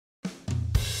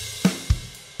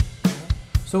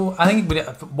So I think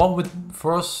I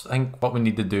think what we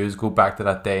need to do is go back to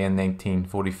that day in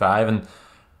 1945 and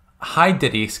how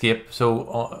did he escape?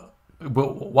 So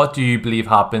what do you believe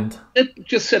happened? It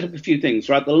just set up a few things,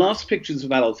 right? The last pictures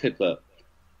of Adolf Hitler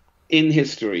in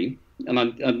history, and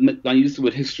I use the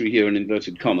word history here in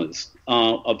inverted commas,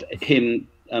 are of him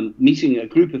meeting a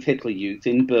group of Hitler youth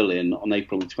in Berlin on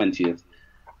April the 20th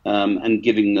and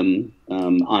giving them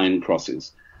iron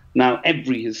crosses. Now,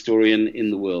 every historian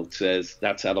in the world says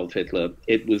that's Adolf Hitler.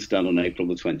 It was done on April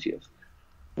the 20th.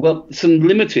 Well, some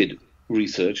limited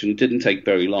research, and it didn't take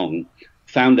very long,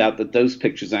 found out that those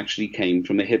pictures actually came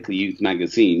from a Hitler Youth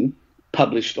magazine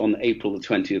published on April the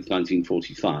 20th,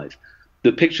 1945.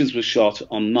 The pictures were shot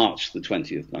on March the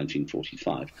 20th,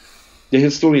 1945. The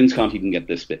historians can't even get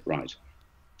this bit right.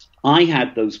 I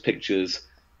had those pictures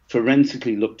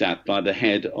forensically looked at by the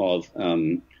head of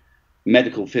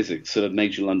medical physics at a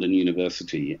major London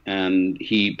university, and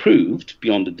he proved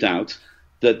beyond a doubt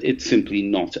that it's simply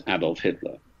not Adolf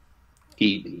Hitler.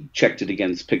 He checked it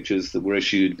against pictures that were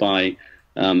issued by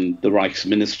the Reich's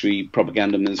ministry,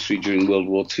 propaganda ministry during World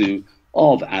War II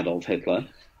of Adolf Hitler,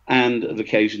 and of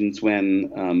occasions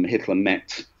when Hitler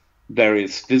met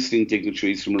various visiting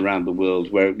dignitaries from around the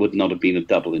world where it would not have been a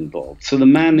double involved. So the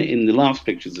man in the last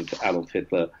pictures of Adolf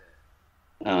Hitler,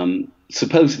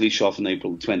 supposedly shot on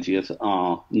April 20th,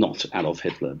 are not Adolf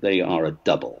Hitler. They are a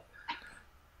double.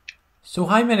 So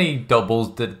how many doubles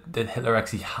did Hitler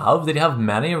actually have? Did he have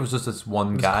many, or was just this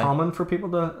one guy? It's common for people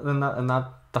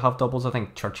to have doubles. I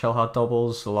think Churchill had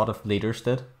doubles. A lot of leaders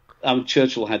did.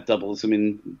 Churchill had doubles. I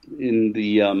mean, in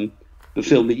the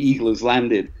film The Eagle Has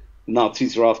Landed, the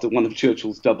Nazis are after one of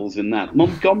Churchill's doubles in that.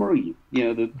 Montgomery,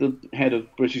 the head of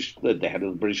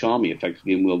the British Army,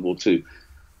 effectively in World War II.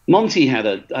 Monty had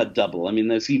a double. I mean,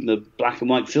 there's even a black and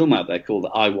white film out there called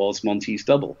I Was Monty's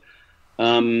Double.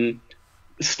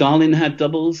 Stalin had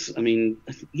doubles. I mean,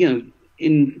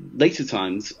 in later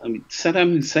times,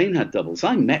 Saddam Hussein had doubles.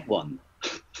 I met one.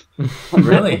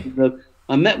 Really?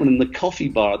 I met one in the coffee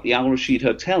bar at the Al Rashid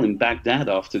Hotel in Baghdad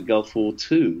after Gulf War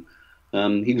II.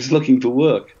 He was looking for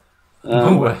work.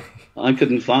 No way. I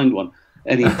couldn't find one.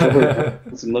 And he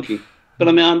wasn't looking. But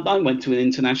I went to an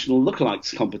international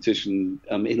lookalikes competition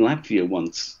in Latvia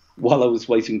once while I was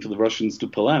waiting for the Russians to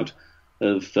pull out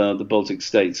of the Baltic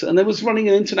states. And they was running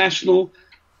an international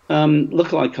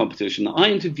lookalike competition. I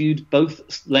interviewed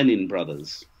both Lenin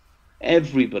brothers.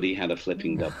 Everybody had a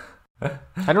flipping double.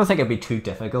 I don't think it'd be too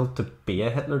difficult to be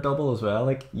a Hitler double as well.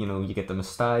 Like, you get the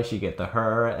moustache, you get the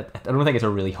hair. I don't think it's a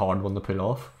really hard one to pull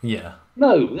off. Yeah.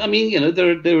 No, I mean, there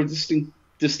are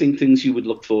distinct things you would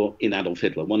look for in Adolf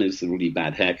Hitler. One is the really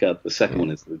bad haircut. The second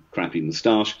one is the crappy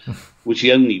moustache, which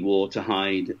he only wore to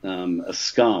hide a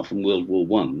scar from World War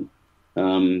One.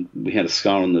 We had a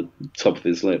scar on the top of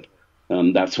his lip.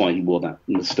 That's why he wore that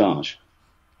moustache.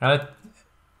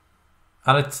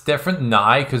 And it's different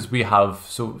now because we have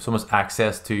so much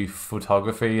access to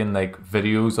photography and like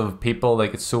videos of people.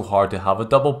 Like, it's so hard to have a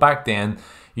double. Back then,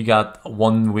 you got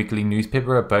one weekly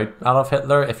newspaper about Adolf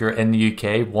Hitler. If you're in the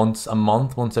UK, once a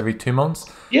month, once every 2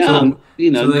 months. Yeah, so,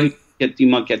 you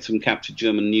might get some captured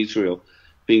German newsreel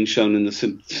being shown in the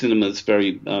cinemas,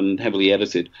 very heavily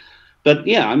edited. But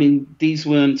yeah, I mean, these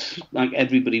weren't like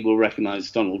everybody will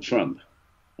recognize Donald Trump.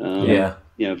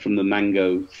 From the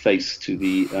mango face to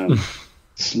the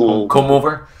small come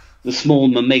over, the small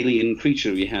mammalian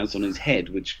creature he has on his head,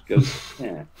 which goes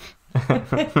there.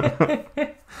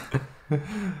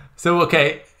 So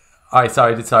okay, all right,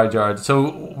 sorry, Gerrard.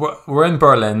 So we're in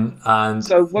Berlin, and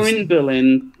so we're in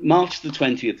Berlin. March the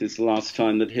 20th is the last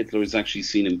time that Hitler is actually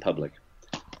seen in public.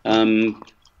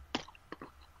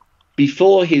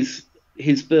 Before his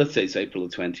birthday is April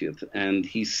the 20th, and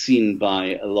he's seen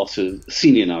by a lot of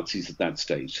senior Nazis at that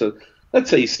stage. So let's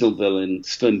say he's still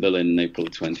in Berlin on April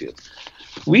the 20th.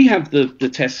 We have the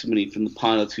testimony from the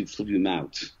pilot who flew him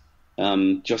out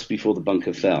just before the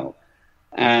bunker fell.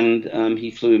 And he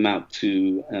flew him out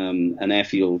to an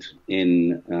airfield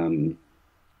in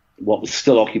what was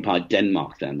still occupied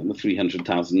Denmark then. There were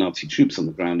 300,000 Nazi troops on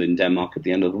the ground in Denmark at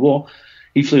the end of the war.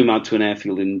 He flew him out to an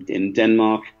airfield in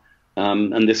Denmark.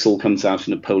 And this all comes out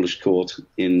in a Polish court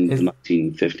in the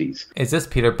 1950s. Is this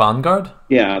Peter Baumgart?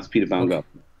 Yeah, it's Peter Baumgart. Okay.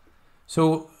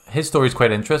 So his story is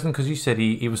quite interesting because you said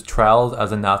he was trialed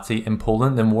as a Nazi in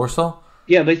Poland, in Warsaw.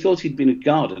 Yeah, they thought he'd been a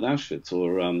guard at Auschwitz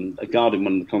or a guard in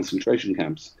one of the concentration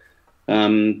camps.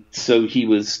 So he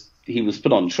was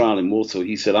put on trial in Warsaw.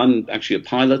 He said, "I'm actually a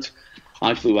pilot.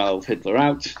 I flew Adolf Hitler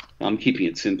out. I'm keeping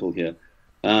it simple here."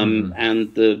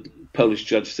 And the Polish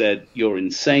judge said, "You're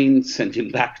insane," sent him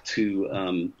back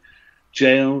to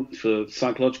jail for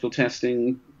psychological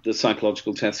testing. The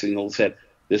psychological testing all said,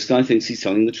 This guy thinks he's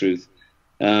telling the truth.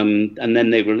 And then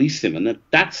they released him. And at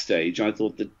that stage, I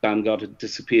thought that Baumgart had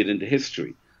disappeared into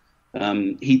history.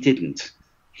 He didn't.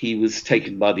 He was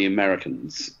taken by the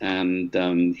Americans, and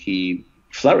he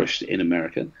flourished in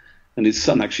America. And his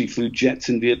son actually flew jets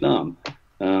in Vietnam,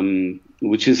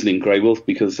 which isn't in Grey Wolf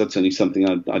because that's only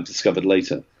something I discovered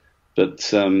later.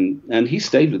 But and he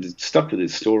stuck with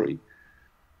his story.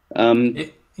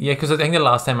 Yeah, because I think the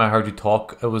last time I heard you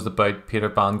talk, it was about Peter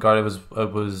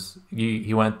Baumgart.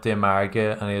 He went to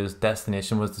America and his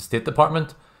destination was the State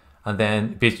Department, and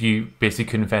then you basically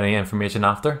couldn't find any information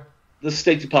after. The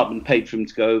State Department paid for him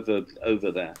to go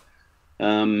over there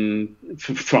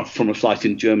from a flight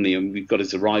in Germany, and we've got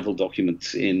his arrival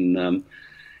documents in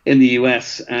the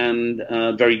US. And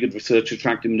a very good researcher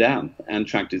tracked him down and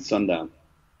tracked his son down,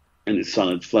 and his son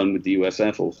had flown with the US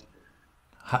Air Force.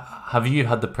 Have you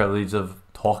had the privilege of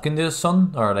talking to his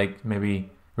son, or like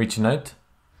maybe reaching out?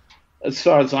 As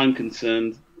far as I'm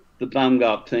concerned, the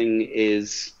Baumgart thing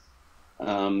is,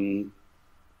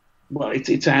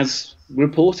 it's as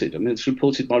reported. I mean, it's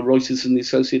reported by Reuters and the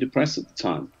Associated Press at the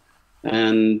time.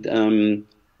 And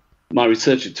my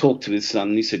researcher talked to his son,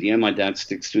 and he said, yeah, my dad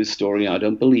sticks to his story. I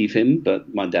don't believe him,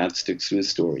 but my dad sticks to his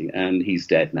story. And he's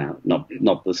dead now.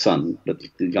 Not the son, but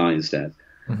the guy is dead.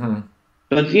 Mm-hmm.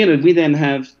 But, we then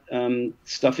have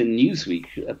stuff in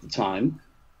Newsweek at the time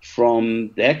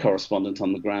from their correspondent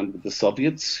on the ground with the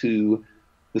Soviets, the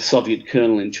Soviet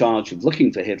colonel in charge of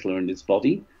looking for Hitler and his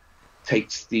body,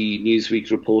 takes the Newsweek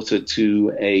reporter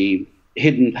to a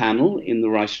hidden panel in the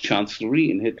Reichschancellery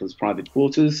in Hitler's private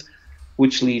quarters,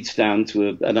 which leads down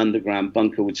to an underground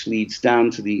bunker, which leads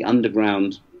down to the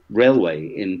underground railway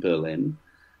in Berlin.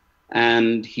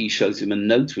 And he shows him a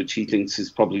note, which he thinks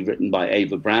is probably written by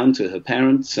Ava Braun to her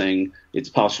parents, saying it's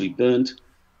partially burnt,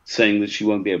 saying that she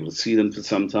won't be able to see them for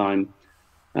some time.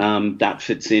 That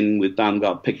fits in with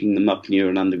Baumgart picking them up near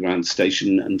an underground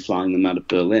station and flying them out of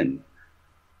Berlin.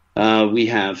 We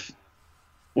have,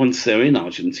 once they're in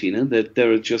Argentina,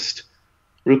 there are just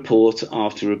report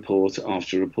after report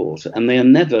after report. And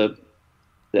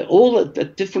they're all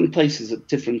at different places at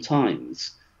different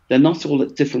times. They're not all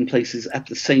at different places at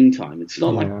the same time. It's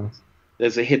not like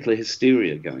there's a Hitler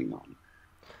hysteria going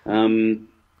on.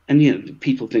 And,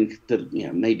 people think that,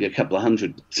 maybe a couple of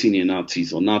hundred senior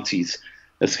Nazis or Nazis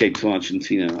escaped to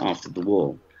Argentina after the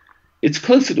war. It's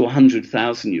closer to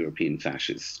 100,000 European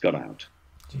fascists got out.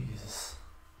 Jesus.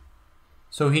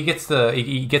 So he gets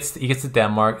to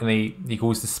Denmark and he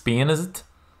goes to Spain, is it?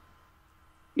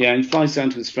 Yeah, he flies down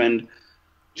to his friend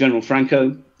General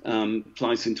Franco.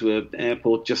 Flies into an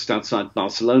airport just outside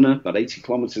Barcelona, about 80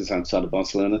 kilometers outside of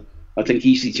Barcelona. I think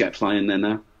EasyJet fly in there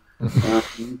now.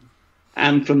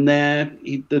 And from there,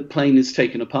 the plane is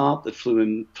taken apart that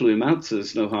flew him out, so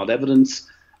there's no hard evidence.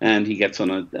 And he gets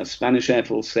on a Spanish Air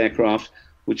Force aircraft,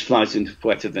 which flies into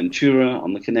Fuerteventura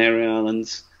on the Canary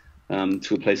Islands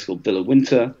to a place called Villa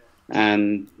Winter.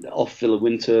 And off Villa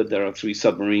Winter, there are 3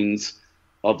 submarines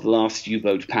of the last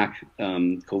U-boat pack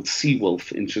called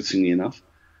Seawolf, interestingly enough.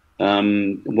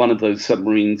 One of those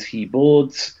submarines he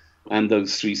boards, and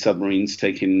those 3 submarines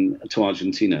take him to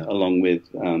Argentina, along with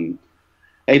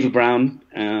Ava Braun,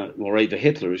 or Ava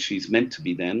Hitler, as she's meant to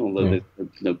be then, although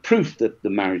there's no proof that the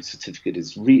marriage certificate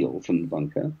is real from the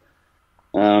bunker,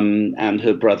 and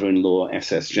her brother-in-law,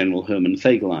 SS General Hermann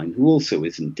Fegelein, who also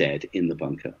isn't dead in the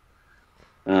bunker,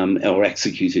 or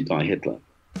executed by Hitler.